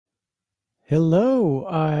Hello,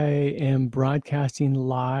 I am broadcasting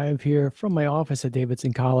live here from my office at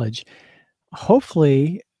Davidson College.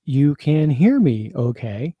 Hopefully, you can hear me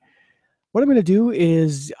okay. What I'm going to do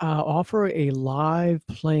is offer a live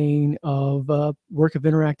playing of a work of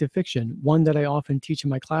interactive fiction, one that I often teach in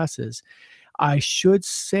my classes. I should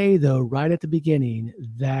say, though, right at the beginning,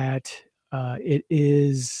 that it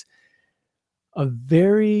is a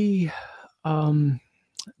very um,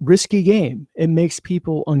 risky game. It makes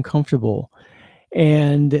people uncomfortable.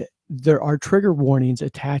 And there are trigger warnings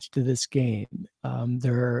attached to this game.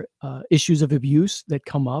 There are issues of abuse that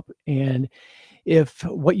come up. And if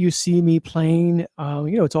what you see me playing,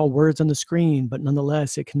 it's all words on the screen, but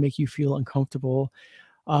nonetheless, it can make you feel uncomfortable.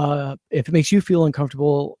 If it makes you feel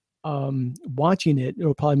uncomfortable watching it,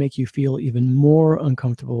 it'll probably make you feel even more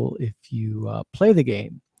uncomfortable if you play the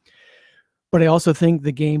game. But I also think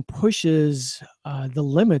the game pushes the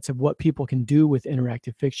limits of what people can do with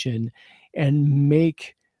interactive fiction and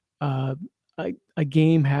make uh, a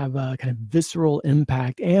game have a kind of visceral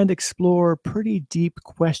impact and explore pretty deep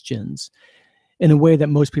questions in a way that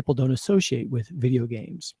most people don't associate with video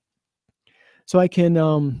games. So I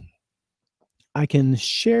can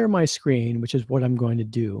share my screen, which is what I'm going to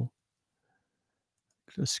do.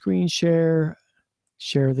 So screen share,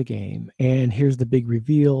 share the game, and here's the big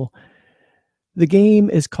reveal. The game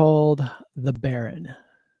is called The Baron,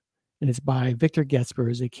 and it's by Victor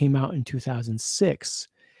Getzpers. It came out in 2006,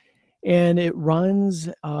 and it runs.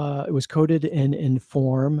 It was coded in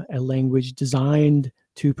Inform, a language designed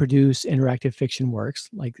to produce interactive fiction works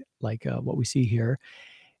like what we see here.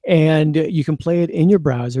 And you can play it in your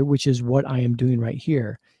browser, which is what I am doing right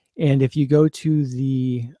here. And if you go to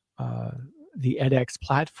the edX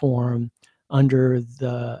platform under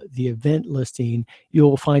the event listing,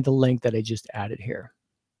 you'll find the link that I just added here.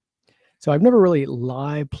 So I've never really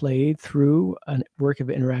live played through a work of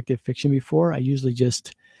interactive fiction before. I usually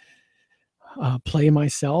just play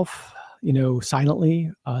myself,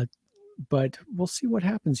 silently. But we'll see what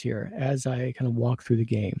happens here as I kind of walk through the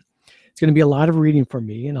game. It's going to be a lot of reading for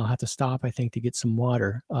me, and I'll have to stop, I think, to get some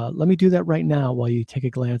water. Let me do that right now while you take a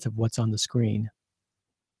glance of what's on the screen.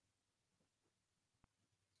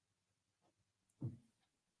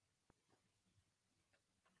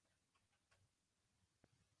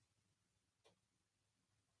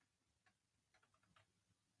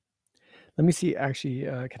 Let me see, actually,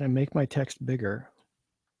 can I make my text bigger?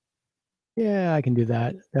 Yeah, I can do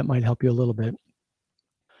that. That might help you a little bit.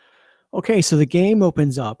 Okay, so the game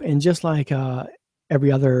opens up, and just like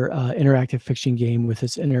every other interactive fiction game with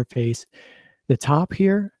this interface, the top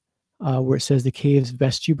here, where it says the cave's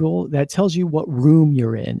vestibule, that tells you what room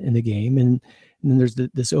you're in the game. And then there's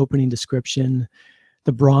this opening description.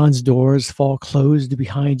 The bronze doors fall closed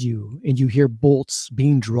behind you, and you hear bolts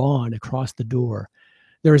being drawn across the door.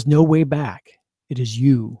 There is no way back. It is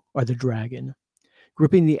you or the dragon.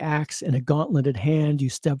 Gripping the axe in a gauntleted hand,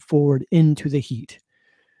 you step forward into the heat.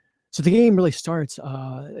 So the game really starts.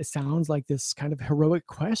 It sounds like this kind of heroic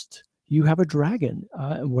quest. You have a dragon.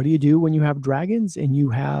 And what do you do when you have dragons and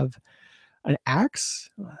you have an axe?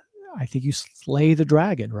 I think you slay the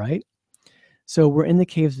dragon, right? So we're in the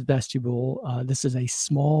cave's vestibule. This is a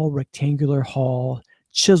small rectangular hall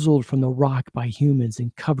chiseled from the rock by humans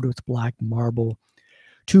and covered with black marble.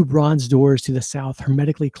 Two bronze doors to the south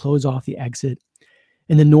hermetically close off the exit.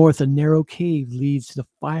 In the north, a narrow cave leads to the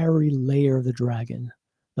fiery lair of the dragon.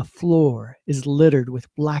 The floor is littered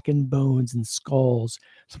with blackened bones and skulls,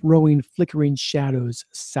 throwing flickering shadows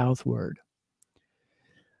southward.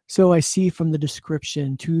 So I see from the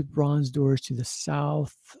description two bronze doors to the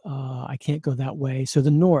south. I can't go that way. So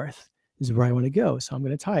the north is where I want to go. So I'm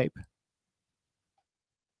going to type.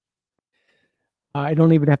 I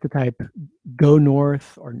don't even have to type go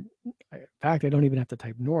north, or in fact, I don't even have to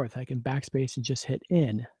type north. I can backspace and just hit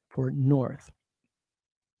in for north.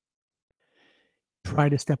 Try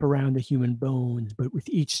to step around the human bones, but with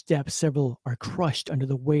each step, several are crushed under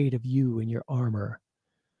the weight of you and your armor.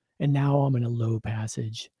 And now I'm in a low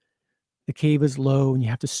passage. The cave is low and you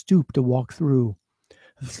have to stoop to walk through.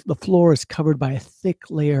 The floor is covered by a thick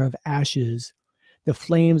layer of ashes. The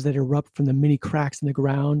flames that erupt from the many cracks in the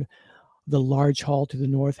ground, the large hall to the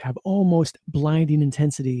north, have almost blinding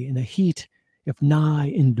intensity, and the heat, if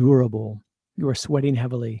nigh endurable. You are sweating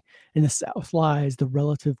heavily. In the south lies the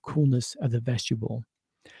relative coolness of the vestibule.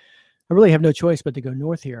 I really have no choice but to go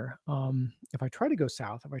north here. If I try to go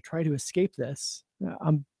south, if I try to escape this,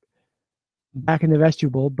 I'm back in the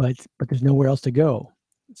vestibule, but there's nowhere else to go.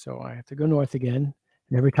 So I have to go north again.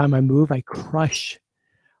 And every time I move, I crush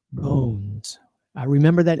bones. I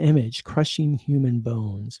remember that image, crushing human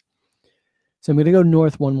bones. So I'm going to go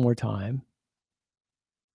north one more time.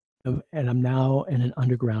 and I'm now in an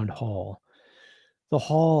underground hall. The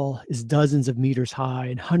hall is dozens of meters high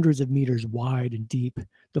and hundreds of meters wide and deep.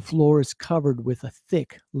 The floor is covered with a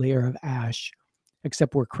thick layer of ash,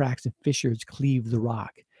 except where cracks and fissures cleave the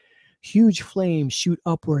rock. Huge flames shoot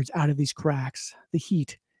upwards out of these cracks. The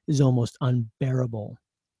heat is almost unbearable.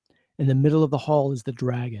 In the middle of the hall is the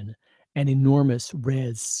dragon, an enormous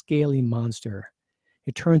red, scaly monster.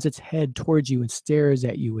 It turns its head towards you and stares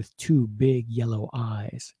at you with two big yellow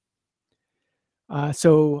eyes.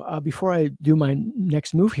 Before I do my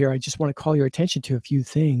next move here, I just want to call your attention to a few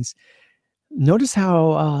things. Notice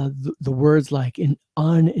how the words like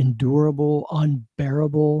unendurable,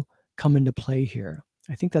 unbearable come into play here.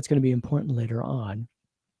 I think that's going to be important later on.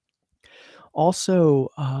 Also,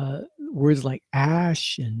 words like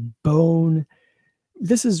ash and bone.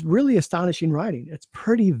 This is really astonishing writing. It's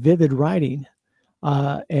pretty vivid writing.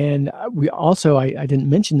 We also, I didn't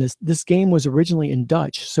mention this, this game was originally in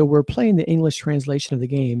Dutch. So we're playing the English translation of the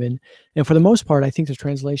game. And for the most part, I think the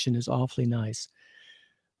translation is awfully nice.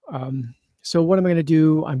 So what am I going to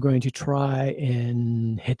do? I'm going to try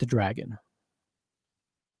and hit the dragon.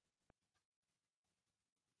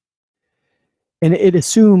 And it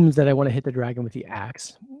assumes that I want to hit the dragon with the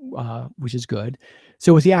axe, which is good.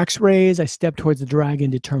 So with the axe raised, I step towards the dragon,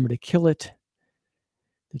 determined to kill it.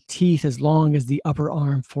 The teeth, as long as the upper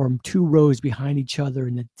arm, form two rows behind each other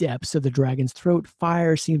in the depths of the dragon's throat.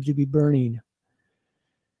 Fire seems to be burning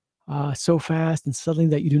so fast and suddenly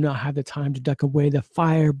that you do not have the time to duck away. The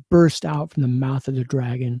fire bursts out from the mouth of the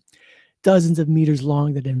dragon, dozens of meters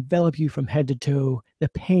long, that envelop you from head to toe. The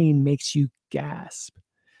pain makes you gasp.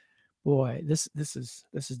 Boy, this is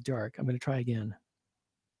dark. I'm going to try again.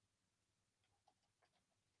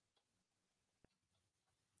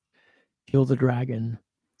 Kill the dragon.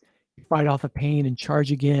 Fight off the pain and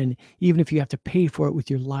charge again, even if you have to pay for it with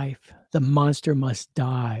your life. The monster must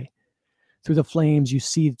die. Through the flames, you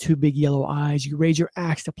see the two big yellow eyes. You raise your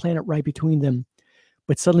axe to plant it right between them.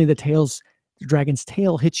 But suddenly the dragon's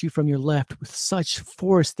tail hits you from your left with such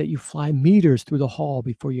force that you fly meters through the hall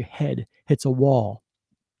before your head hits a wall.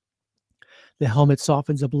 The helmet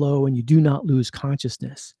softens a blow and you do not lose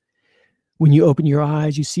consciousness. When you open your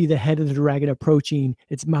eyes, you see the head of the dragon approaching,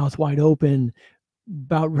 its mouth wide open,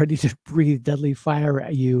 about ready to breathe deadly fire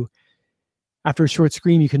at you. After a short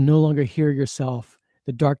scream, you can no longer hear yourself.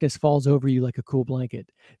 The darkness falls over you like a cool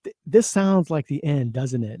blanket. This sounds like the end,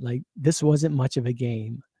 doesn't it? Like this wasn't much of a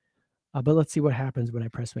game. But let's see what happens when I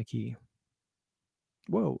press my key.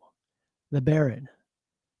 Whoa. The Baron,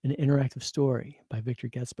 an interactive story by Victor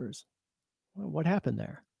Gespers. What happened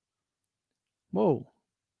there? Whoa.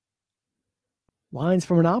 Lines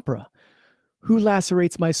from an opera. Who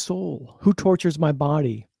lacerates my soul? Who tortures my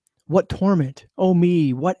body? What torment? Oh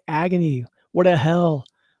me, what agony, what a hell,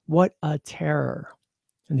 what a terror.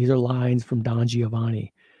 And these are lines from Don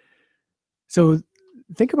Giovanni. So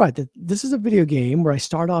think about it. This is a video game where I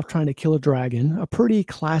start off trying to kill a dragon, a pretty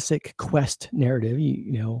classic quest narrative,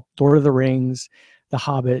 you know, Lord of the Rings, The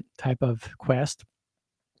Hobbit type of quest.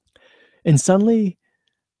 And suddenly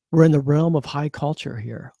we're in the realm of high culture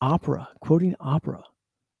here, opera, quoting opera.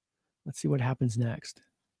 Let's see what happens next.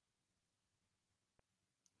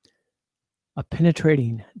 A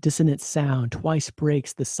penetrating, dissonant sound twice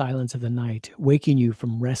breaks the silence of the night, waking you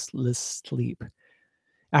from restless sleep.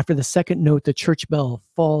 After the second note, the church bell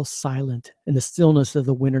falls silent, and the stillness of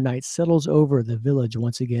the winter night settles over the village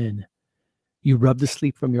once again. You rub the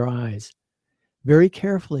sleep from your eyes. Very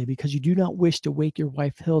carefully, because you do not wish to wake your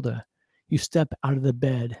wife Hilda, you step out of the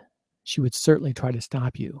bed. She would certainly try to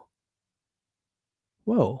stop you.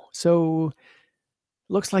 Whoa, so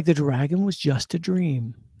looks like the dragon was just a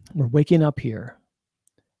dream. We're waking up here.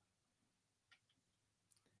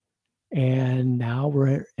 And now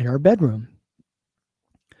we're in our bedroom.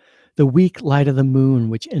 The weak light of the moon,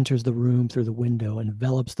 which enters the room through the window,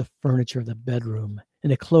 envelops the furniture of the bedroom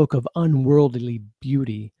in a cloak of unworldly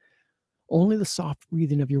beauty. Only the soft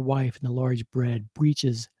breathing of your wife in the large bed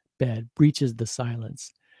breaches the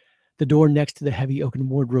silence. The door next to the heavy oaken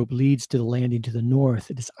wardrobe leads to the landing to the north.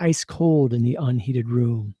 It is ice cold in the unheated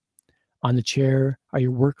room. On the chair are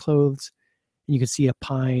your work clothes, and you can see a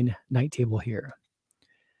pine night table here.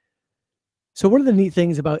 So one of the neat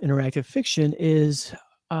things about interactive fiction is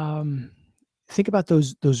think about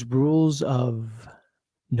those rules of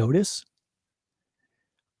notice.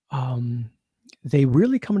 They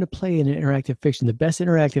really come into play in interactive fiction. The best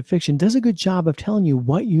interactive fiction does a good job of telling you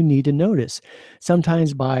what you need to notice,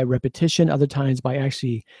 sometimes by repetition, other times by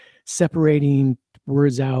actually separating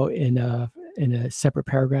words out in separate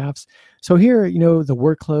paragraphs. So here, you know, the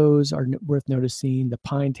work clothes are worth noticing. The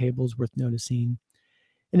pine table is worth noticing.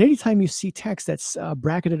 And anytime you see text that's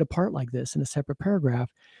bracketed apart like this in a separate paragraph,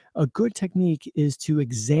 a good technique is to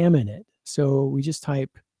examine it. So we just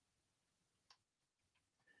type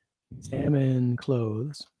examine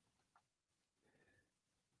clothes.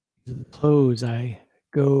 The clothes I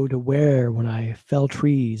go to wear when I fell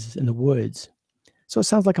trees in the woods. So it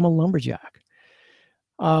sounds like I'm a lumberjack.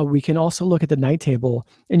 We can also look at the night table,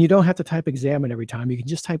 and you don't have to type examine every time. You can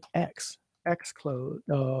just type X clothes.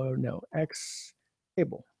 Oh, no, X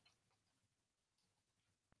table.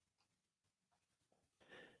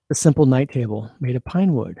 The simple night table made of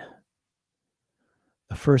pine wood.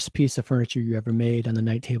 The first piece of furniture you ever made on the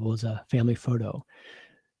night table is a family photo.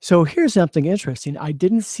 So here's something interesting. I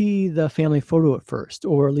didn't see the family photo at first,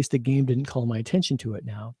 or at least the game didn't call my attention to it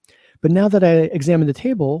now. But now that I examine the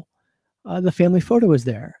table, the family photo is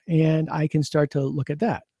there, and I can start to look at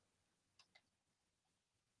that.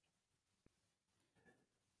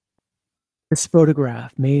 This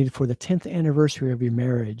photograph, made for the 10th anniversary of your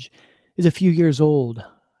marriage, is a few years old.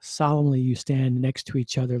 Solemnly, you stand next to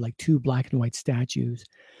each other like two black and white statues,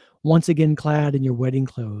 once again clad in your wedding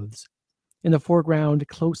clothes. In the foreground,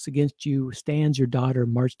 close against you, stands your daughter,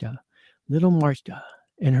 Marta, little Marta,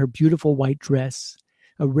 in her beautiful white dress,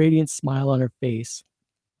 a radiant smile on her face.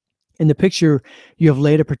 In the picture, you have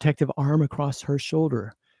laid a protective arm across her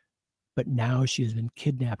shoulder, but now she has been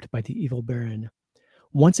kidnapped by the evil Baron.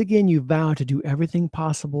 Once again, you vow to do everything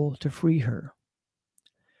possible to free her.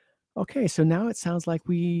 Okay, so now it sounds like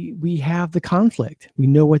we have the conflict. We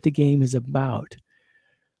know what the game is about.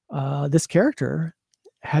 This character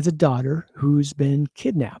has a daughter who's been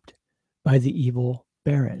kidnapped by the evil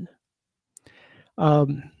Baron.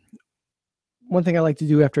 Um, One thing I like to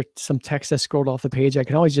do after some text has scrolled off the page, I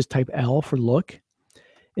can always just type L for look,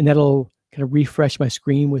 and that'll kind of refresh my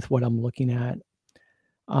screen with what I'm looking at,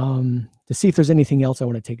 to see if there's anything else I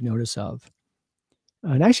want to take notice of.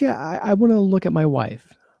 And actually, I want to look at my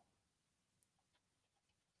wife.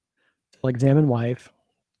 I'll examine wife,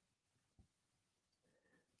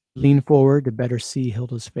 lean forward to better see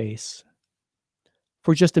Hilda's face.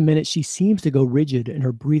 For just a minute, she seems to go rigid and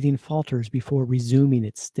her breathing falters before resuming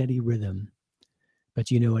its steady rhythm. But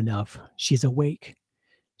you know enough. She's awake.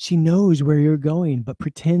 She knows where you're going, but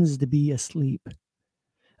pretends to be asleep.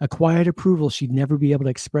 A quiet approval she'd never be able to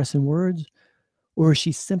express in words, or is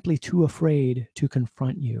she simply too afraid to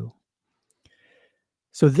confront you?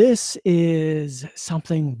 So this is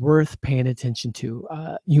something worth paying attention to.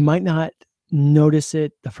 You might not notice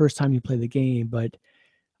it the first time you play the game, but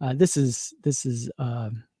this is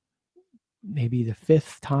maybe the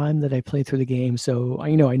fifth time that I played through the game. So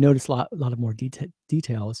I noticed a lot of more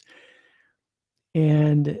details,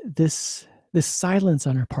 and this silence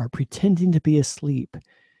on her part, pretending to be asleep,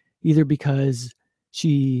 either because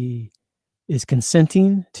she is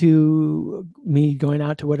consenting to me going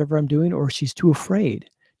out to whatever I'm doing, or she's too afraid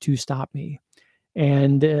to stop me.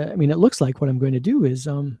 And it looks like what I'm going to do is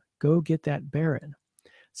go get that Baron.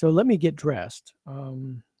 So let me get dressed.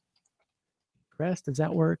 Dressed, does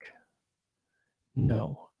that work?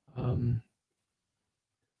 No.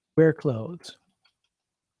 Wear clothes.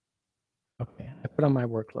 Okay, I put on my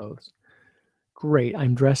work clothes. Great,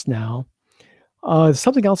 I'm dressed now.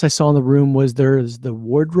 Something else I saw in the room was there's the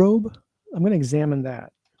wardrobe. I'm going to examine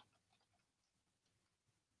that.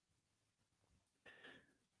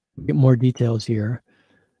 Get more details here.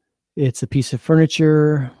 It's a piece of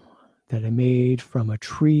furniture that I made from a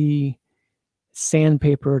tree,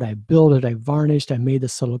 sandpapered, I built it, I varnished, I made the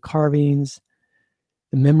subtle carvings.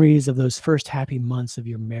 The memories of those first happy months of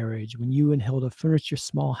your marriage when you and Hilda furnished your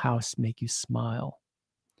small house make you smile.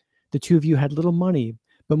 The two of you had little money,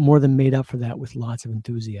 but more than made up for that with lots of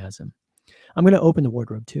enthusiasm. I'm going to open the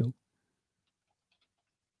wardrobe too.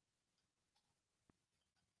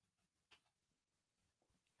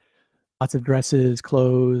 Lots of dresses,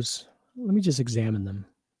 clothes. Let me just examine them.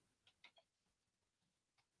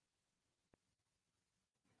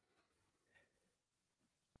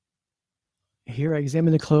 Here I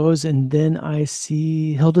examine the clothes, and then I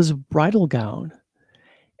see Hilda's bridal gown,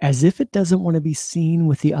 as if it doesn't want to be seen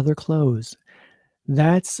with the other clothes.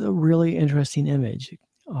 That's a really interesting image.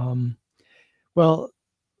 Um, well,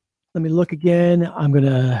 let me look again. I'm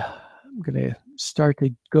gonna start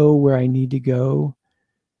to go where I need to go.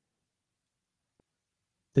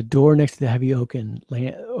 The door next to the heavy oaken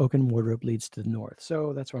wardrobe leads to the north,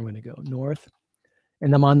 so that's where I'm going to go, north,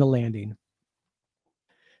 and I'm on the landing.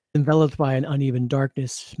 Enveloped by an uneven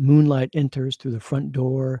darkness, moonlight enters through the front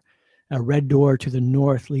door. A red door to the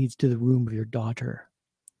north leads to the room of your daughter.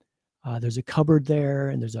 There's a cupboard there,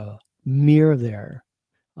 and there's a mirror there.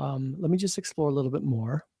 Let me just explore a little bit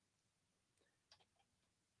more.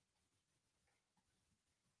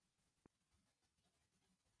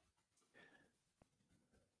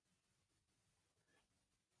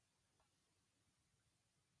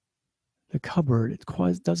 cupboard, it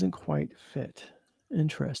doesn't quite fit.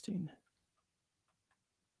 Interesting.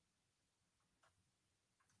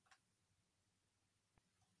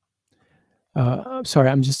 I'm sorry,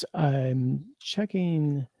 I'm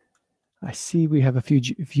checking. I see we have a few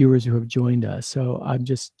viewers who have joined us, so I'm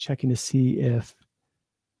just checking to see if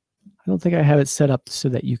I don't think I have it set up so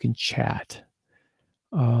that you can chat.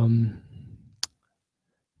 Um,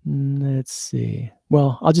 let's see.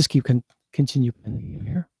 Well, I'll just continue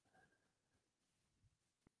here.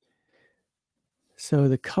 So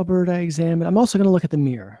the cupboard I examined. I'm also going to look at the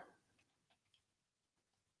mirror.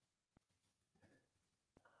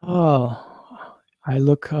 Oh, I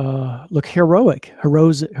look heroic.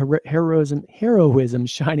 Heroism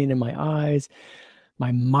shining in my eyes.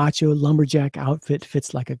 My macho lumberjack outfit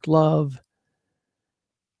fits like a glove.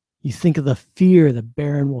 You think of the fear the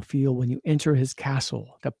Baron will feel when you enter his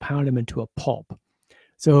castle to pound him into a pulp.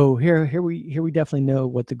 So here we definitely know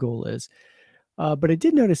what the goal is. But I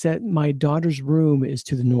did notice that my daughter's room is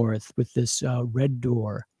to the north with this red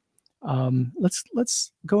door.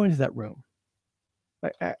 Let's go into that room.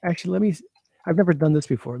 Actually, let me. I've never done this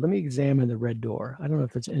before. Let me examine the red door. I don't know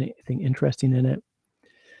if there's anything interesting in it.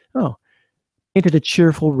 Oh, painted a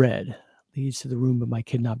cheerful red leads to the room of my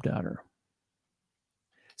kidnapped daughter.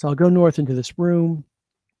 So I'll go north into this room.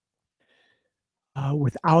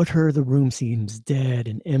 Without her, the room seems dead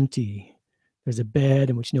and empty. There's a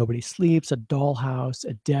bed in which nobody sleeps, a dollhouse,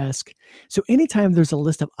 a desk. So anytime there's a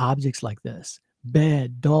list of objects like this,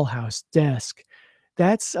 bed, dollhouse, desk,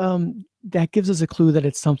 that gives us a clue that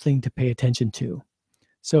it's something to pay attention to.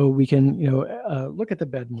 So we can, look at the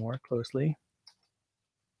bed more closely.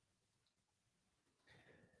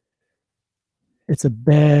 It's a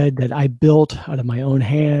bed that I built out of my own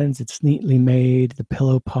hands. It's neatly made, the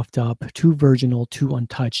pillow puffed up, too virginal, too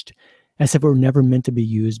untouched, as if it were never meant to be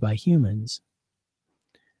used by humans.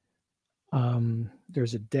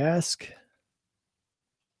 There's a desk.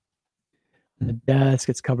 And the desk,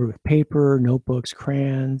 it's covered with paper, notebooks,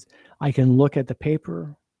 crayons. I can look at the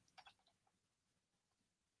paper.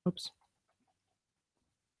 Oops.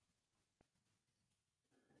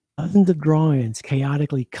 Dozens of drawings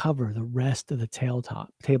chaotically cover the rest of the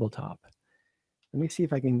tabletop. Let me see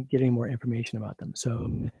if I can get any more information about them.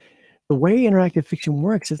 So the way interactive fiction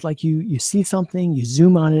works is like you see something, you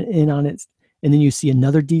zoom in on it, and then you see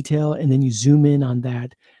another detail, and then you zoom in on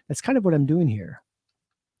that. That's kind of what I'm doing here.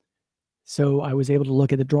 So I was able to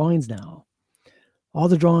look at the drawings now. All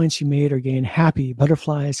the drawings she made are getting happy.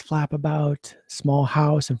 Butterflies flap about, small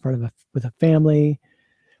house in front of with a family.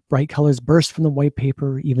 Bright colors burst from the white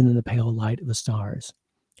paper, even in the pale light of the stars.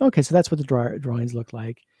 Okay, so that's what the drawings look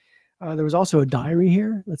like. There was also a diary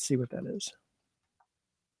here. Let's see what that is.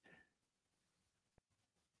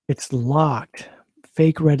 It's locked.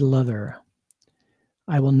 Fake red leather.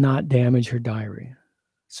 I will not damage her diary.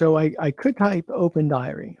 So I could type open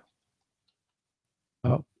diary.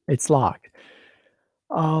 Oh, it's locked.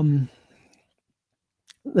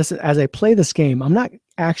 Listen, as I play this game, I'm not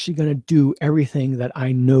actually going to do everything that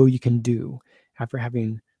I know you can do after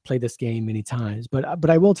having played this game many times. But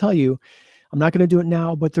I will tell you, I'm not going to do it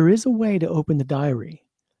now, but there is a way to open the diary.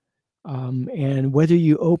 And whether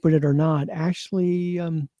you open it or not actually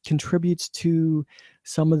contributes to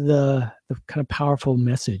some of the kind of powerful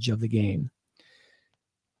message of the game.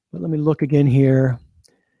 But let me look again here.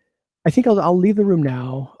 I think I'll leave the room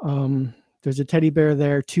now. There's a teddy bear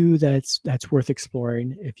there too that's worth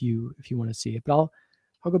exploring if you want to see it. But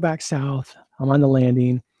I'll go back south. I'm on the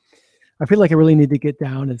landing. I feel like I really need to get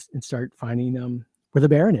down and start finding where the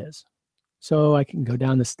Baron is. So I can go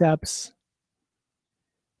down the steps.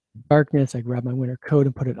 Darkness, I grab my winter coat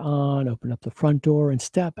and put it on, open up the front door and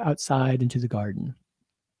step outside into the garden.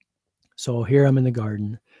 So here I'm in the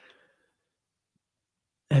garden.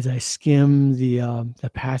 As I skim the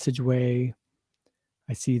passageway,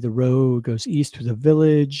 I see the road goes east through the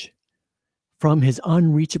village. From his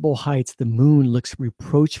unreachable heights, the moon looks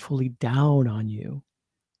reproachfully down on you.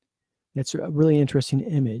 That's a really interesting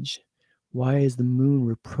image. Why is the moon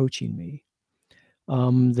reproaching me?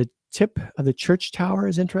 The tip of the church tower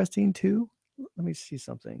is interesting too. Let me see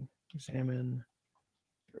something. Examine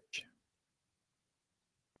church.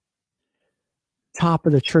 Top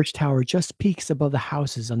of the church tower just peeks above the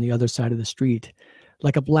houses on the other side of the street,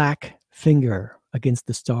 like a black finger against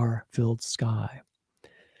the star-filled sky.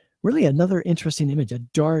 Really another interesting image, a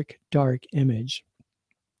dark, dark image.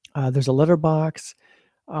 There's a letterbox.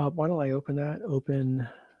 Why don't I open that? Open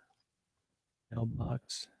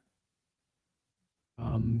mailbox.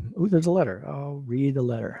 Oh, there's a letter. I'll read the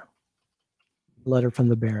letter. Letter from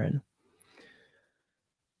the Baron.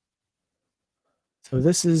 So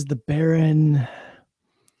this is the Baron.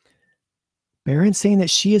 Baron saying that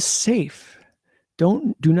she is safe.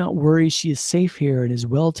 Do not worry, she is safe here and is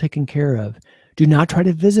well taken care of. Do not try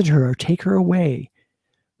to visit her or take her away.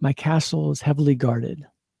 My castle is heavily guarded.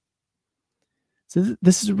 So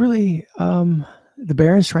this is really the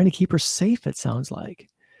Baron's trying to keep her safe, it sounds like.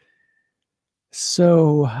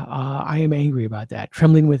 So I am angry about that.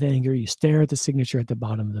 Trembling with anger, you stare at the signature at the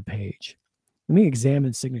bottom of the page. Let me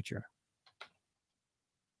examine signature.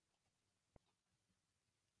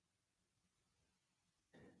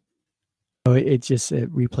 Oh, it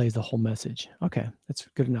replays the whole message. Okay, that's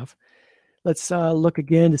good enough. Let's look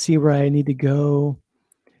again to see where I need to go.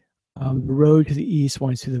 The road to the east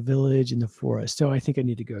winds through the village and the forest. So I think I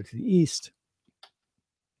need to go to the east.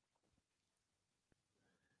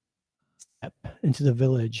 Step into the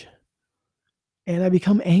village. And I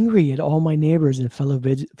become angry at all my neighbors and fellow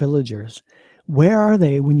villagers. Where are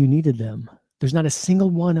they when you needed them? There's not a single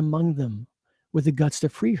one among them with the guts to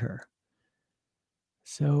free her.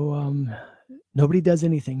 So nobody does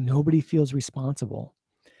anything. Nobody feels responsible.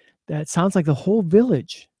 That sounds like the whole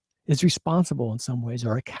village is responsible in some ways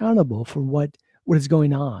or accountable for what is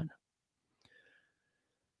going on.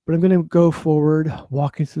 But I'm going to go forward,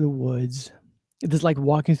 walking through the woods. It is like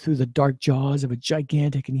walking through the dark jaws of a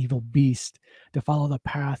gigantic and evil beast to follow the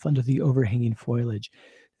path under the overhanging foliage.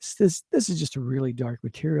 This is just a really dark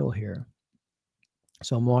material here.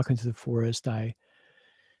 So I'm walking through the forest. I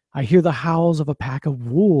hear the howls of a pack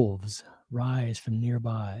of wolves rise from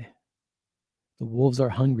nearby. The wolves are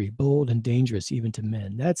hungry, bold, and dangerous even to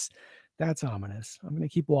men. That's ominous. I'm going to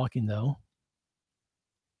keep walking though.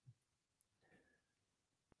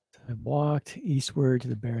 I walked eastward to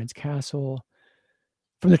the Baron's castle.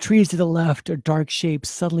 From the trees to the left, a dark shape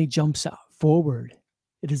suddenly jumps out forward.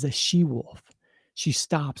 It is a she-wolf. She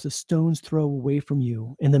stops a stone's throw away from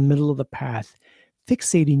you in the middle of the path,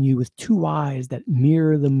 fixating you with two eyes that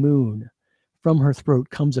mirror the moon. From her throat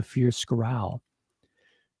comes a fierce growl.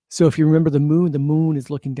 So if you remember the moon is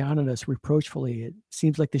looking down at us reproachfully. It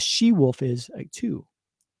seems like the she-wolf is too.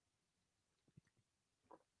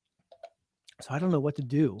 So I don't know what to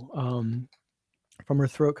do. From her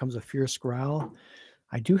throat comes a fierce growl.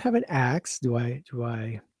 I do have an axe. Do I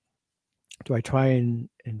try and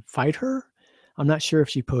fight her? I'm not sure if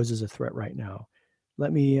she poses a threat right now.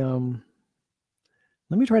 Let me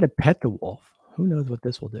try to pet the wolf. Who knows what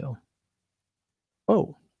this will do?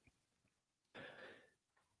 Oh,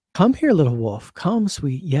 come here, little wolf. Come,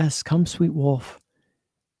 sweet. Yes, come, sweet wolf.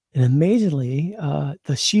 And amazingly,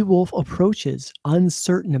 the she-wolf approaches,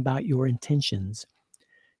 uncertain about your intentions.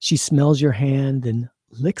 She smells your hand and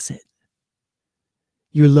licks it.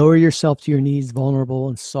 You lower yourself to your knees, vulnerable,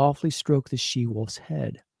 and softly stroke the she-wolf's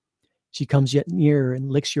head. She comes yet nearer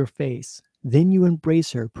and licks your face. Then you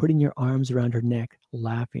embrace her, putting your arms around her neck,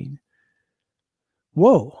 laughing.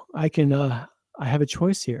 Whoa, I have a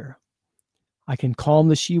choice here. I can calm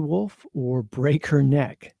the she-wolf or break her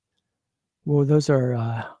neck. Well, those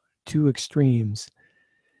are two extremes.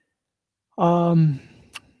 I'm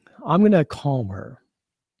going to calm her.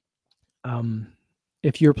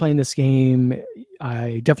 If you're playing this game,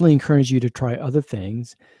 I definitely encourage you to try other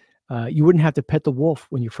things. You wouldn't have to pet the wolf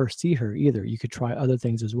when you first see her either. You could try other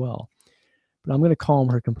things as well. But I'm going to calm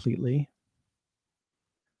her completely.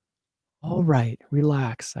 All right,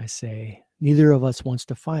 relax, I say. Neither of us wants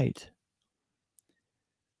to fight.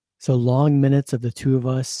 So long minutes of the two of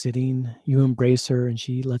us sitting, you embrace her and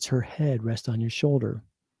she lets her head rest on your shoulder.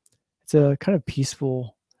 It's a kind of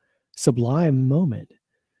peaceful, sublime moment.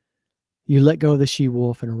 You let go of the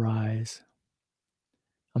she-wolf and rise.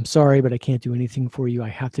 I'm sorry, but I can't do anything for you. I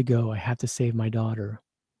have to go. I have to save my daughter.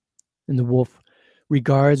 And the wolf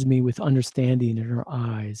regards me with understanding in her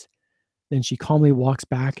eyes. Then she calmly walks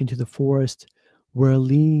back into the forest where a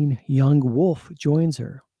lean young wolf joins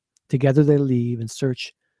her. Together they leave in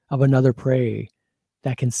search of another prey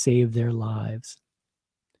that can save their lives.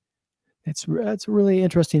 That's a really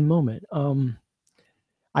interesting moment.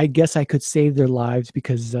 I guess I could save their lives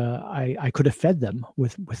because I could have fed them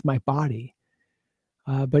with my body.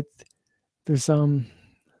 But there's kind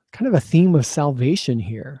of a theme of salvation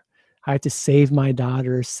here. I have to save my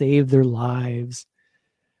daughter, save their lives.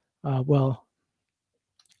 Well,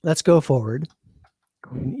 let's go forward.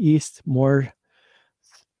 Going east, more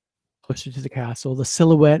closer to the castle. The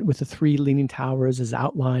silhouette with the three leaning towers is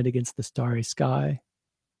outlined against the starry sky.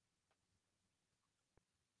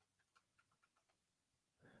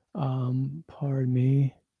 Pardon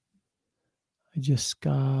me. I just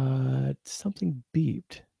got something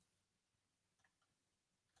beeped.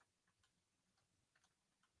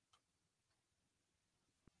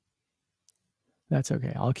 That's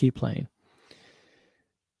okay. I'll keep playing.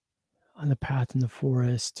 On the path in the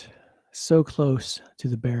forest, So close to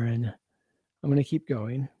the Baron. I'm going to keep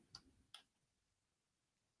going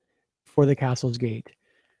for the castle's gate.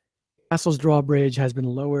 Castle's drawbridge has been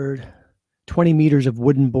lowered. 20 meters of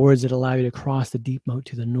wooden boards that allow you to cross the deep moat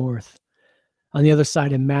to the north. On the other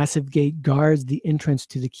side, a massive gate guards the entrance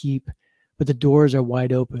to the keep, but the doors are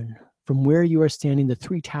wide open. From where you are standing, the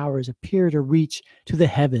three towers appear to reach to the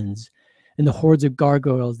heavens, and the hordes of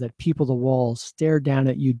gargoyles that people the walls stare down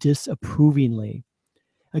at you disapprovingly.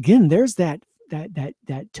 Again, there's that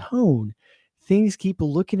tone. Things keep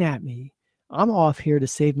looking at me. I'm off here to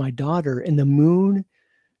save my daughter, and the moon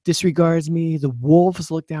disregards me. The wolves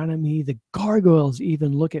look down at me. The gargoyles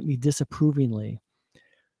even look at me disapprovingly.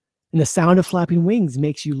 And the sound of flapping wings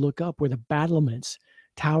makes you look up where the battlements,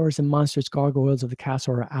 towers, and monstrous gargoyles of the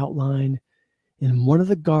castle are outlined. And one of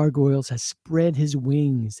the gargoyles has spread his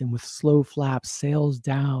wings and with slow flaps sails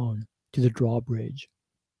down to the drawbridge.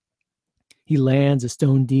 He lands a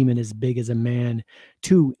stone demon as big as a man.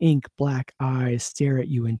 Two ink black eyes stare at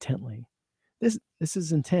you intently. This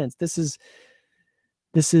is intense. This is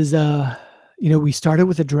we started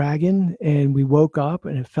with a dragon and we woke up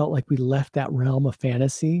and it felt like we left that realm of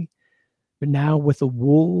fantasy. But now with the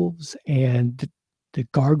wolves and the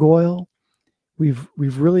gargoyle, we've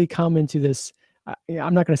really come into this.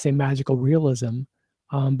 I'm not going to say magical realism,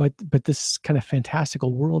 but this kind of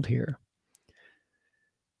fantastical world here.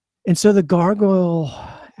 And so the gargoyle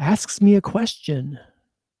asks me a question.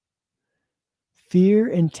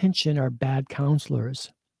 Fear and tension are bad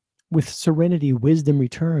counselors. With serenity, wisdom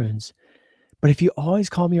returns. But if you always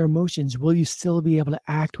calm your emotions, will you still be able to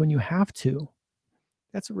act when you have to?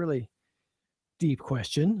 That's a really deep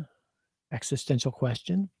question, existential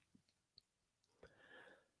question.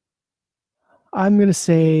 I'm going to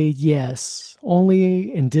say yes.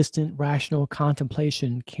 Only in distant, rational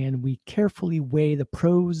contemplation can we carefully weigh the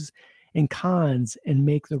pros and cons and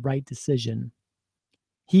make the right decision.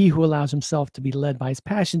 He who allows himself to be led by his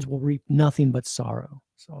passions will reap nothing but sorrow.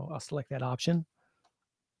 So I'll select that option.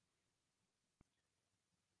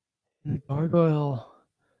 And the gargoyle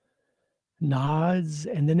nods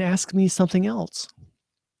and then asks me something else.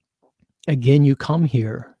 Again, you come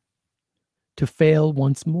here to fail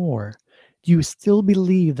once more. Do you still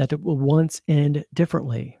believe that it will once end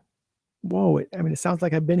differently? Whoa, it sounds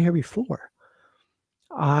like I've been here before.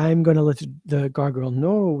 I'm going to let the gargoyle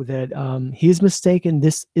know that he's mistaken.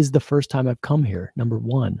 This is the first time I've come here, number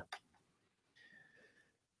one.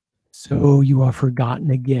 So you are forgotten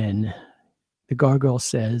again, the gargoyle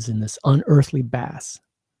says in this unearthly bass.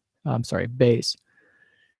 Bass.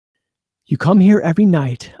 You come here every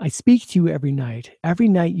night. I speak to you every night. Every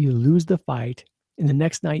night you lose the fight, and the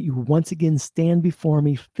next night you once again stand before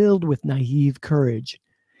me filled with naive courage.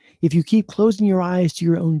 If you keep closing your eyes to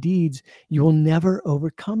your own deeds, you will never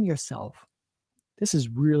overcome yourself. This is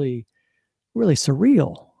really, really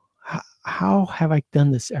surreal. How have I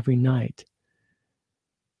done this every night?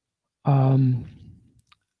 I'm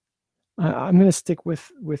going to stick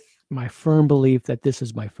with my firm belief that this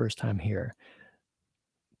is my first time here.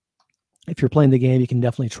 If you're playing the game, you can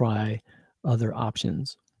definitely try other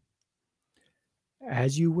options.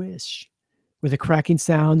 As you wish. With a cracking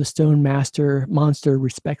sound, the stone monster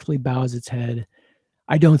respectfully bows its head.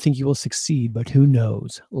 I don't think you will succeed, but who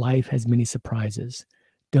knows? Life has many surprises.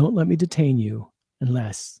 Don't let me detain you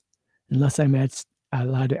unless I'm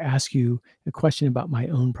allowed to ask you a question about my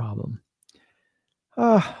own problem.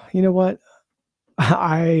 You know what?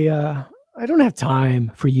 I don't have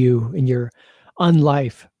time for you and your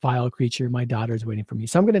unlife, vile creature. My daughter's waiting for me.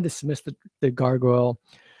 So I'm going to dismiss the gargoyle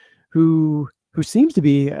who seems to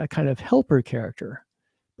be a kind of helper character,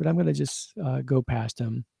 but I'm going to just go past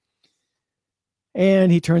him.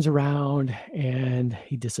 And he turns around and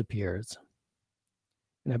he disappears.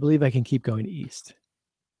 And I believe I can keep going east.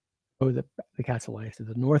 Oh, the castle lies to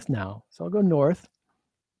the north now. So I'll go north.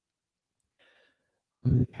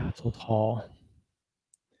 The castle's hall.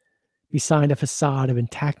 Beside a facade of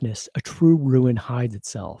intactness, a true ruin hides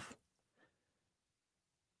itself.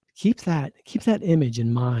 Keep that image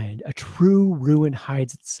in mind. A true ruin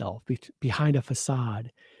hides itself behind a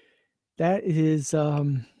facade. That is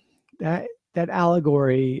that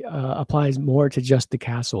allegory applies more to just the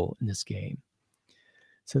castle in this game.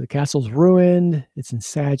 So the castle's ruined. It's in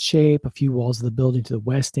sad shape. A few walls of the building to the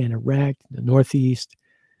west stand erect. The northeast,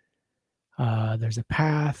 there's a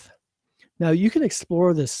path. Now you can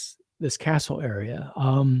explore this castle area.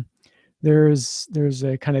 There's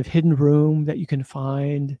a kind of hidden room that you can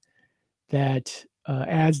find that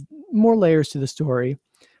adds more layers to the story.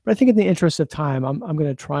 But I think in the interest of time, I'm going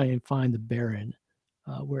to try and find the Baron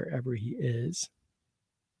wherever he is.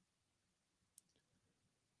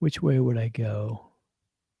 Which way would I go?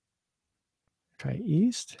 Try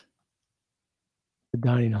east. The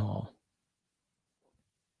dining hall.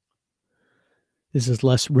 This is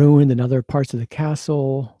less ruined than other parts of the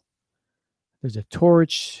castle. There's a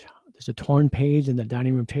torch. There's a torn page in the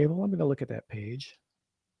dining room table. I'm going to look at that page.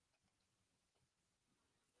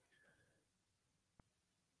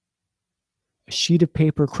 A sheet of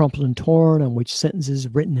paper crumpled and torn on which sentences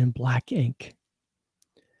written in black ink.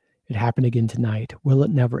 It happened again tonight. Will it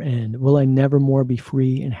never end? Will I never more be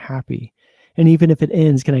free and happy? And even if it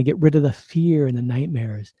ends, can I get rid of the fear and the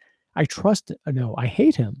nightmares? I trust, no, I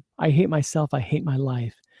hate him. I hate myself. I hate my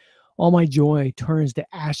life. All my joy turns to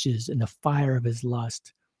ashes in the fire of his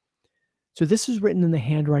lust. So this is written in the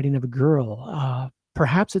handwriting of a girl.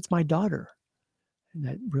 Perhaps it's my daughter. And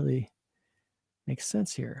that really makes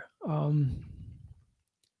sense here. Where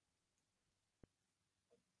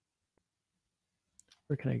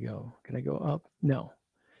can I go? Can I go up? No.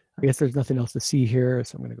 I guess there's nothing else to see here,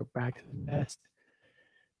 so I'm going to go back to the nest.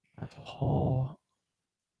 That's hall.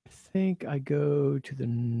 I think I go to the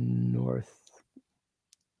north.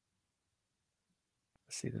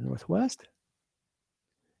 Let's see, the northwest.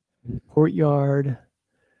 Courtyard.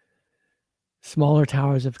 Smaller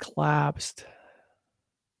towers have collapsed.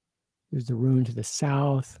 There's the ruin to the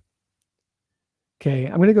south. Okay,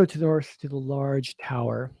 I'm going to go to the north to the large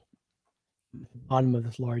tower. Bottom of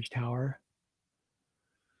this large tower.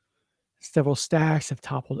 Several stacks have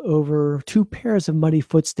toppled over. 2 pairs of muddy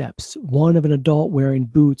footsteps, one of an adult wearing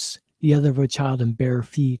boots, the other of a child in bare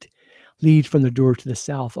feet, lead from the door to the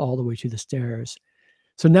south all the way to the stairs.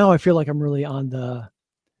 So now I feel like I'm really on the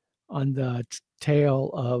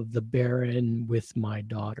tail of the Baron with my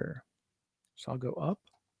daughter. So I'll go up.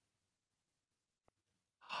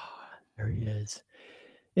 There he is.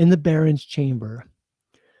 In the Baron's chamber.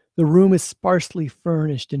 The room is sparsely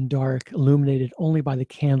furnished and dark, illuminated only by the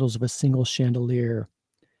candles of a single chandelier.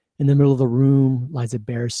 In the middle of the room lies a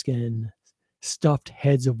bearskin, stuffed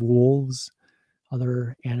heads of wolves,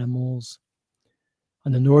 other animals.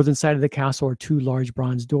 On the northern side of the castle are 2 large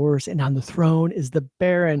bronze doors, and on the throne is the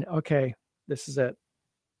Baron. Okay, this is it.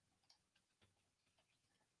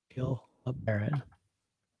 Kill the Baron.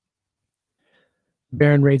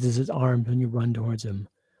 Baron raises his arms when you run towards him.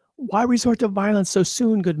 Why resort to violence so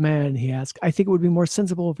soon, good man? He asked. I think it would be more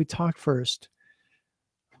sensible if we talked first.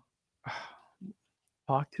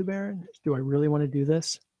 Talk to Baron? Do I really want to do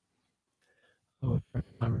this? Oh,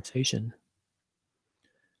 conversation.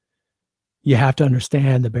 You have to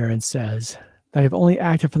understand, the Baron says, that I have only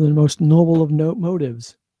acted from the most noble of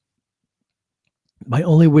motives. My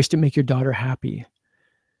only wish to make your daughter happy.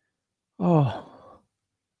 Oh.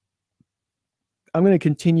 I'm going to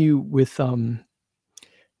continue with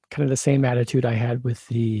kind of the same attitude I had with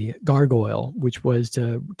the gargoyle, which was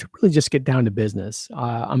to really just get down to business.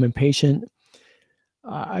 I'm impatient.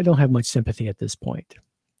 I don't have much sympathy at this point.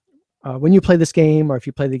 When you play this game, or if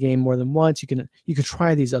you play the game more than once, you can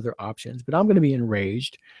try these other options. But I'm going to be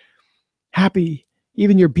enraged. Happy,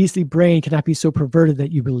 even your beastly brain cannot be so perverted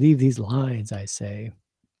that you believe these lines, I say.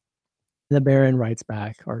 The Baron writes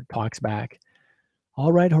back, or talks back.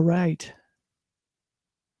 All right, all right.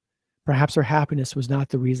 Perhaps her happiness was not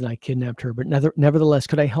the reason I kidnapped her, but nevertheless,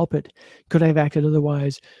 could I help it? Could I have acted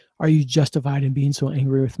otherwise? Are you justified in being so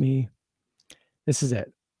angry with me? This is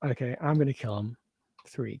it. Okay, I'm going to kill him.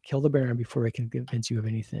 3, kill the Baron before I can convince you of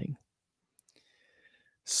anything.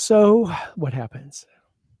 So, what happens?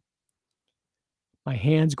 My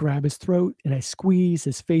hands grab his throat, and I squeeze.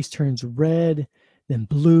 His face turns red, then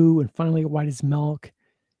blue, and finally white as milk.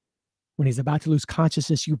 When he's about to lose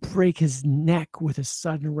consciousness, you break his neck with a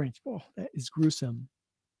sudden wrench. Oh, that is gruesome.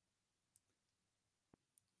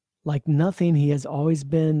 Like nothing he has always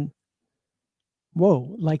been.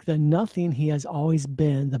 Whoa, like the nothing he has always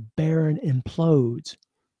been, the Baron implodes,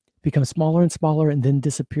 becomes smaller and smaller, and then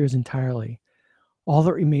disappears entirely. All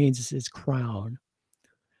that remains is his crown.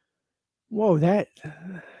 Whoa, that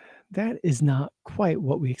is not quite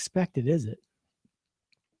what we expected, is it?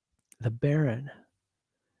 The Baron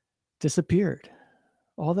disappeared.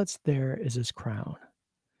 All that's there is his crown.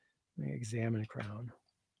 Let me examine the crown.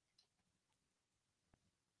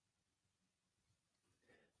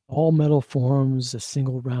 All metal forms a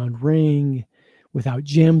single round ring, without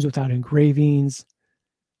gems, without engravings.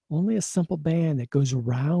 Only a simple band that goes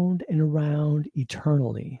around and around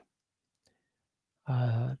eternally.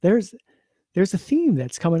 There's a theme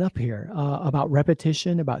that's coming up here about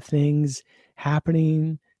repetition, about things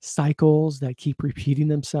happening, cycles that keep repeating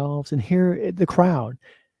themselves. And here, the crown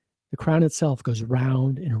itself goes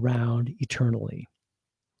round and around eternally.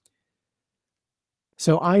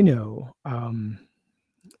 So I know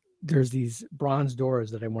there's these bronze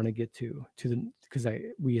doors that I want to get to the because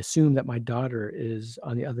we assume that my daughter is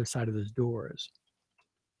on the other side of those doors.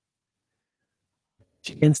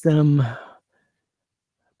 She against them,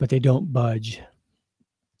 but they don't budge.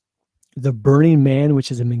 The burning man,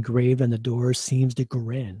 which is engraved on the doors, seems to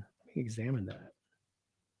grin. Let me examine that.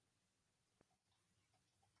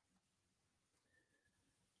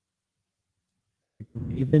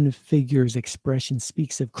 Raven figure's expression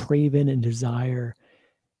speaks of craven and desire.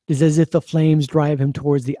 It is as if the flames drive him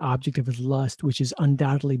towards the object of his lust, which is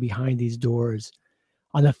undoubtedly behind these doors.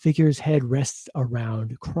 On the figure's head rests a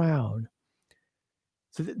round crown.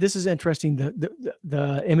 So this is interesting.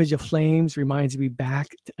 The image of flames reminds me back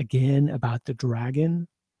again about the dragon.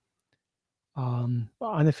 On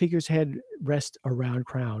the figure's head rests a round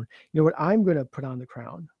crown. You know what? I'm going to put on the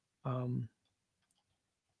crown.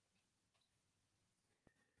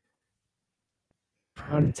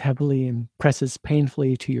 Crown is heavily and presses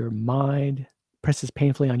painfully to your mind. Presses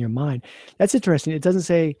painfully on your mind. That's interesting. It doesn't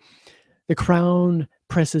say the crown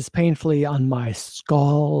presses painfully on my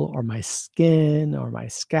skull or my skin or my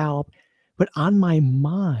scalp, but on my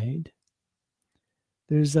mind.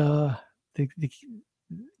 There's the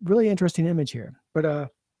really interesting image here. But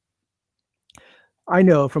I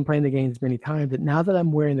know from playing the games many times that now that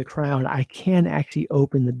I'm wearing the crown, I can actually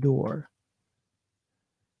open the door.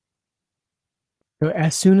 So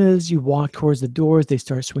as soon as you walk towards the doors, they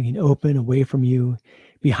start swinging open away from you.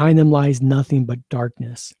 Behind them lies nothing but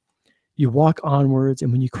darkness. You walk onwards,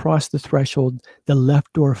 and when you cross the threshold, the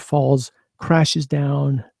left door falls, crashes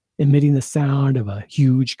down, emitting the sound of a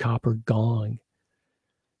huge copper gong.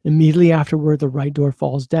 Immediately afterward, the right door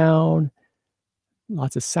falls down.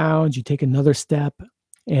 Lots of sounds. You take another step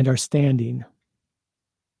and are standing.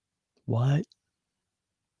 What?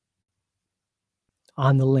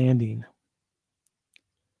 On the landing.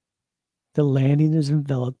 The landing is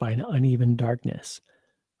enveloped by an uneven darkness.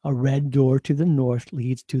 A red door to the north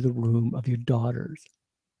leads to the room of your daughters.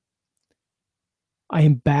 I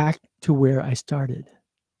am back to where I started.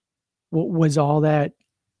 What was all that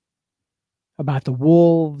about the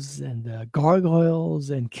wolves and the gargoyles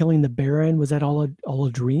and killing the Baron? Was that all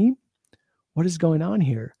a dream? What is going on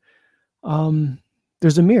here?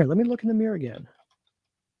 There's a mirror. Let me look in the mirror again.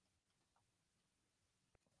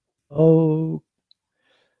 Oh,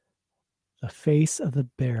 the face of the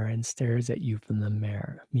Baron stares at you from the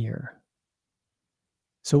mirror.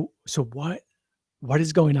 So what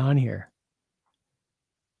is going on here?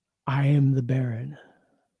 I am the Baron.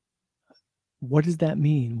 What does that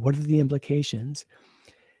mean? What are the implications?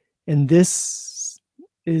 And this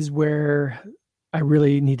is where I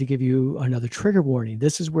really need to give you another trigger warning.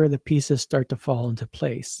 This is where the pieces start to fall into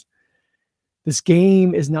place. This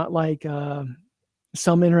game is not like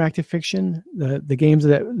some interactive fiction, the games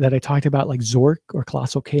that I talked about, like Zork or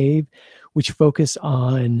Colossal Cave, which focus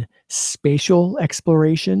on spatial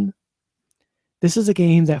exploration. This is a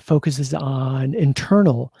game that focuses on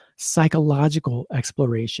internal psychological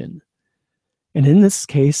exploration. And in this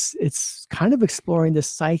case, it's kind of exploring the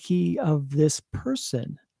psyche of this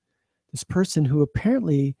person who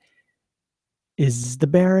apparently is the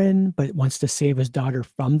Baron, but wants to save his daughter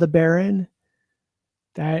from the Baron.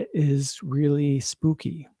 That is really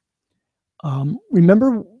spooky.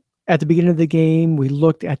 Remember at the beginning of the game, we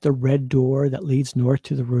looked at the red door that leads north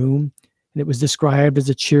to the room, and it was described as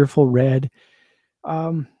a cheerful red.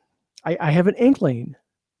 I have an inkling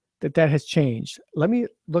that has changed. Let me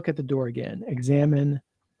look at the door again. Examine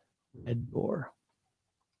red door.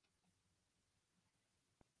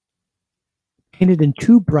 Painted in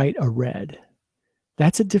too bright a red.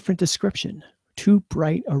 That's a different description. Too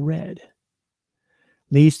bright a red.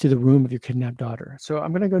 Leads to the room of your kidnapped daughter. So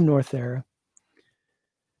I'm going to go north there.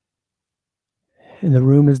 And the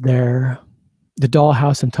room is there. The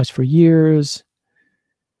dollhouse untouched for years.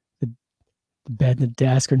 The bed and the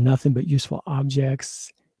desk are nothing but useful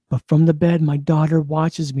objects. But from the bed, my daughter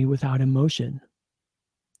watches me without emotion.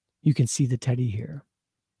 You can see the teddy here.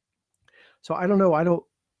 So I don't know. I don't,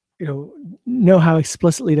 know how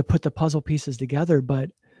explicitly to put the puzzle pieces together,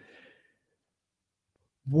 but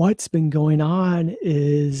what's been going on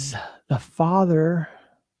is the father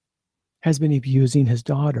has been abusing his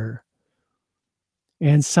daughter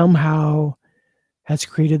and somehow has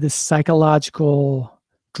created this psychological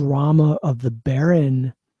drama of the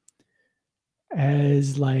Baron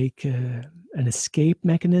as like an escape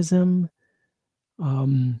mechanism,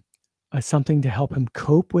 something to help him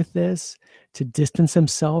cope with this, to distance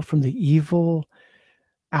himself from the evil,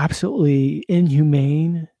 absolutely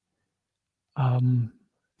inhumane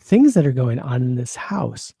things that are going on in this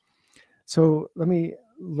house. So let me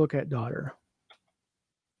look at daughter.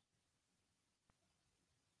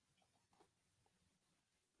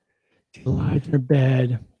 She lies in her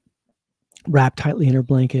bed, wrapped tightly in her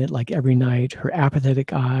blanket, like every night. Her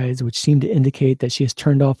apathetic eyes, which seem to indicate that she has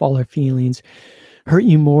turned off all her feelings, hurt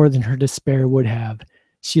you more than her despair would have.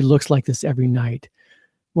 She looks like this every night.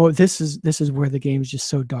 Well, this is where the game is just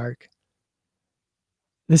so dark.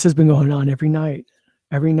 This has been going on every night.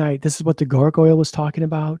 Every night. This is what the gargoyle was talking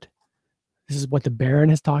about. This is what the Baron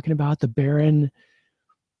is talking about. The Baron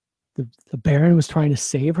was trying to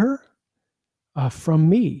save her from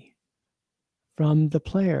me, from the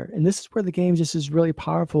player. And this is where the game just is really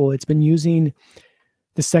powerful. It's been using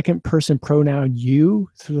the second person pronoun you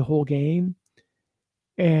through the whole game.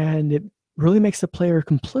 And it really makes the player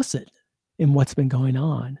complicit in what's been going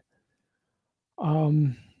on.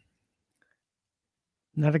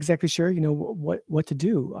 Not exactly sure, what to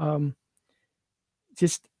do.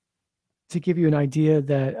 Just to give you an idea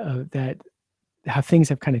that how things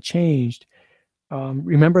have kind of changed.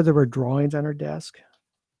 Remember there were drawings on her desk,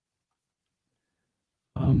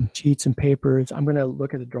 sheets and papers. I'm going to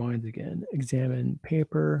look at the drawings again. Examine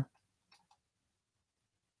paper.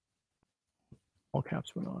 All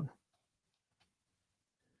caps went on.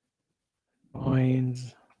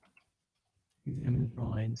 Drawings. Examine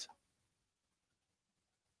drawings.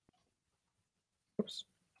 Oops.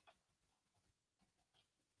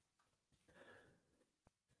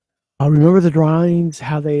 I remember the drawings,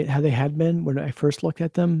 how they had been when I first looked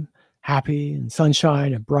at them, happy and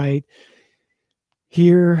sunshine and bright.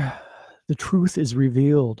 Here, the truth is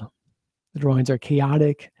revealed. The drawings are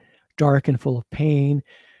chaotic, dark and full of pain,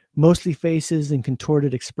 mostly faces and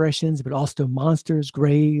contorted expressions, but also monsters,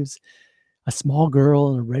 graves, a small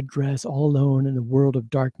girl in a red dress, all alone in a world of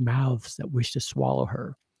dark mouths that wish to swallow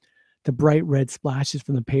her. The bright red splashes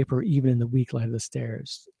from the paper, even in the weak light of the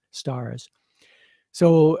stars.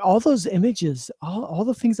 So all those images, all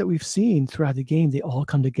the things that we've seen throughout the game, they all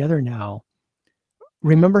come together now.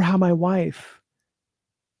 Remember how my wife,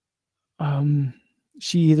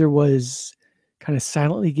 she either was kind of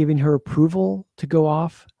silently giving her approval to go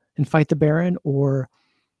off and fight the Baron, or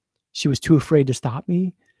she was too afraid to stop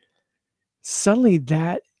me. Suddenly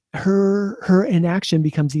that her inaction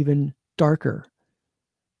becomes even darker.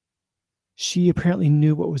 She apparently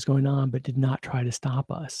knew what was going on, but did not try to stop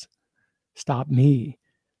me.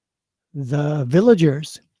 The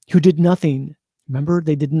villagers who did nothing, remember,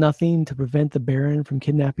 they did nothing to prevent the Baron from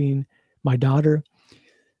kidnapping my daughter.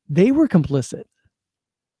 They were complicit.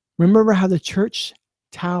 Remember how the church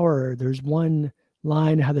tower, there's one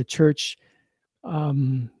line how the church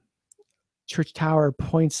tower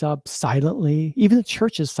points up silently. Even the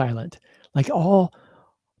church is silent. Like the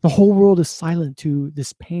whole world is silent to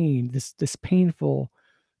this pain, this painful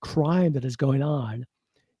crime that is going on.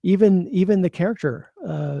 Even the character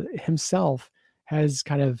himself has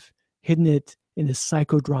kind of hidden it in the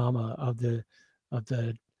psychodrama of the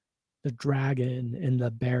dragon and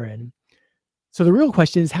the Baron. So the real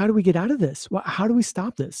question is, how do we get out of this? Well, how do we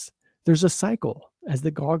stop this? There's a cycle, as the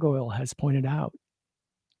gargoyle has pointed out.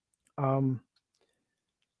 I'm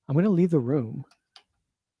going to leave the room.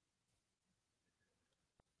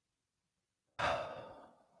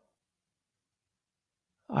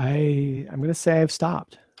 I'm going to say I've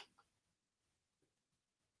stopped.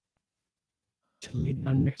 To lay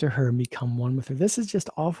down next to her and become one with her. This is just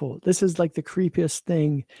awful. This is like the creepiest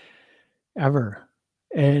thing ever.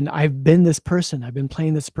 And I've been this person. I've been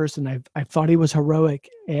playing this person. I thought he was heroic,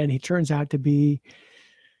 and he turns out to be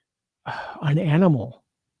an animal.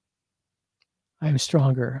 I'm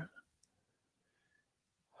stronger.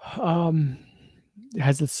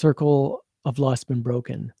 Has the circle of lust been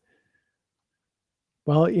broken?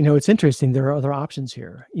 Well, it's interesting. There are other options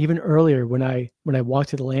here. Even earlier, when I walked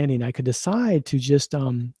to the landing, I could decide to just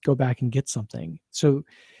go back and get something. So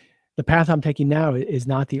the path I'm taking now is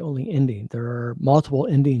not the only ending. There are multiple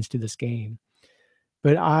endings to this game,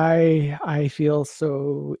 but I feel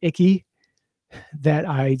so icky that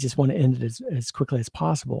I just want to end it as quickly as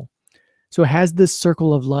possible. So has this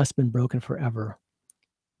circle of lust been broken forever?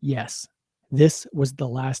 Yes. This was the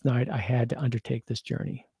last night I had to undertake this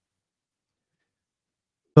journey.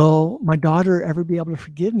 Will my daughter ever be able to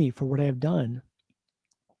forgive me for what I have done?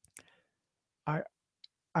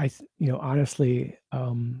 Honestly,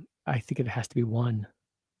 I think it has to be one.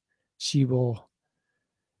 She will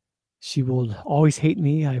always hate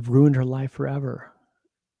me. I've ruined her life forever.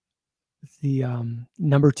 The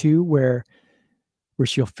number two, where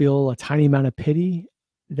she'll feel a tiny amount of pity,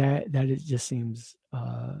 that it just seems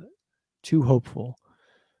too hopeful.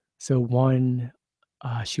 So one,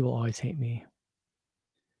 she will always hate me.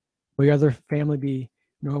 Will your other family be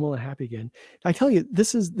normal and happy again? I tell you,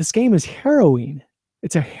 this game is harrowing.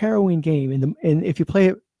 It's a harrowing game, and if you play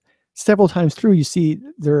it several times through, you see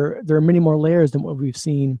there are many more layers than what we've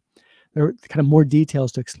seen. There are kind of more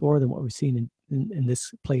details to explore than what we've seen in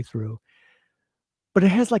this playthrough. But it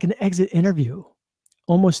has like an exit interview,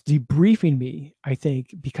 almost debriefing me, I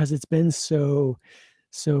think, because it's been so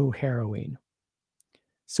harrowing.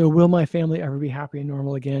 So will my family ever be happy and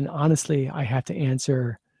normal again? Honestly, I have to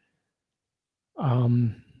answer,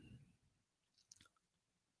 um,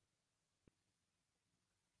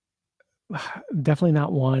 definitely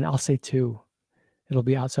not 1. I'll say 2. It'll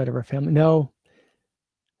be outside of our family. No,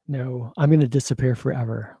 no, I'm gonna disappear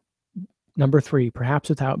forever. Number 3, perhaps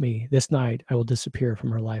without me, this night, I will disappear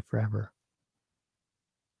from her life forever.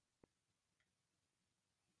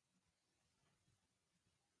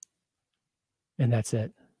 And that's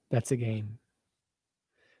it. That's the game.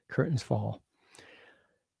 Curtains fall.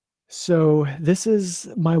 So this is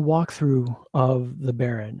my walkthrough of The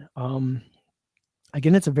Baron.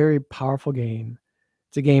 Again, it's a very powerful game.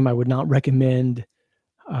 It's a game I would not recommend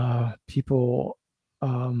people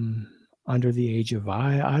under the age of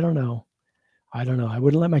I don't know. I don't know. I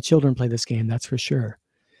wouldn't let my children play this game. That's for sure.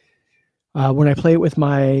 When I play it with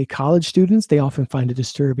my college students, they often find it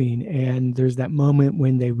disturbing. And there's that moment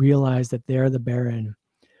when they realize that they're the Baron.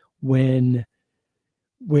 When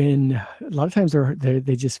a lot of times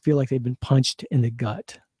they just feel like they've been punched in the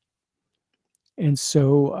gut. And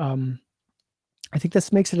so I think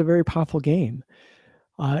this makes it a very powerful game.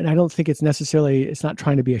 And I don't think it's not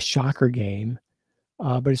trying to be a shocker game,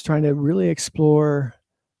 but it's trying to really explore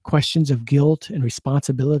questions of guilt and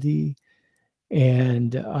responsibility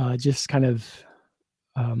and just kind of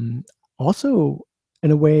also,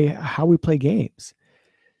 in a way, how we play games.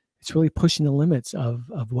 It's really pushing the limits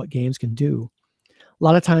of what games can do. A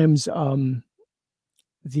lot of times,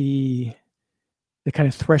 the the kind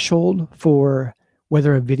of threshold for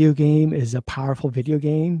whether a video game is a powerful video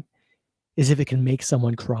game is if it can make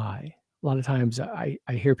someone cry. A lot of times I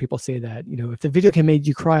hear people say that, if the video game made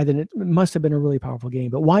you cry, then it must have been a really powerful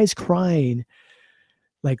game. But why is crying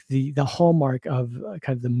like the hallmark of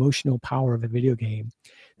kind of the emotional power of a video game?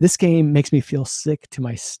 This game makes me feel sick to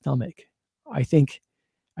my stomach. I think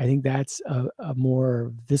I think that's a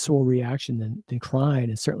more visceral reaction than crying,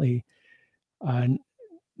 and certainly uh,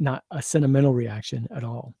 not a sentimental reaction at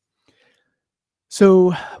all.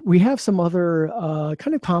 So we have some other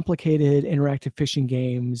kind of complicated interactive fishing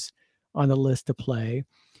games on the list to play.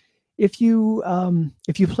 If you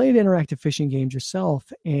played interactive fishing games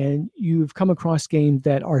yourself and you've come across games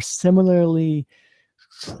that are similarly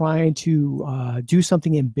trying to do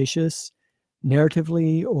something ambitious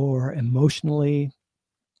narratively or emotionally,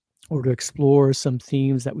 or to explore some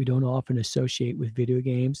themes that we don't often associate with video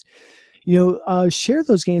games, share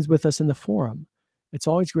those games with us in the forum. It's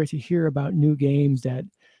always great to hear about new games that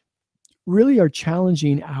really are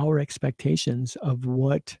challenging our expectations of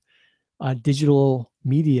what digital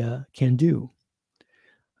media can do.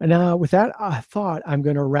 And with that thought, I'm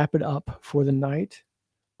going to wrap it up for the night.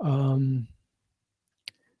 Um,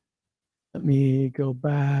 Let me go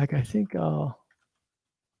back. I think I'll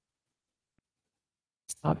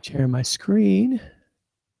stop sharing my screen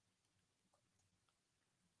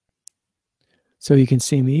so you can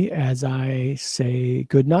see me as I say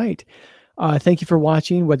good night. Thank you for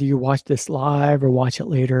watching, whether you watch this live or watch it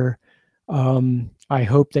later. I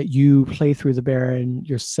hope that you play through the Baron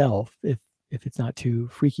yourself, if it's not too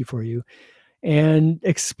freaky for you, and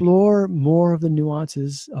explore more of the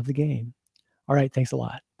nuances of the game. All right, thanks a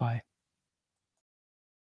lot. Bye.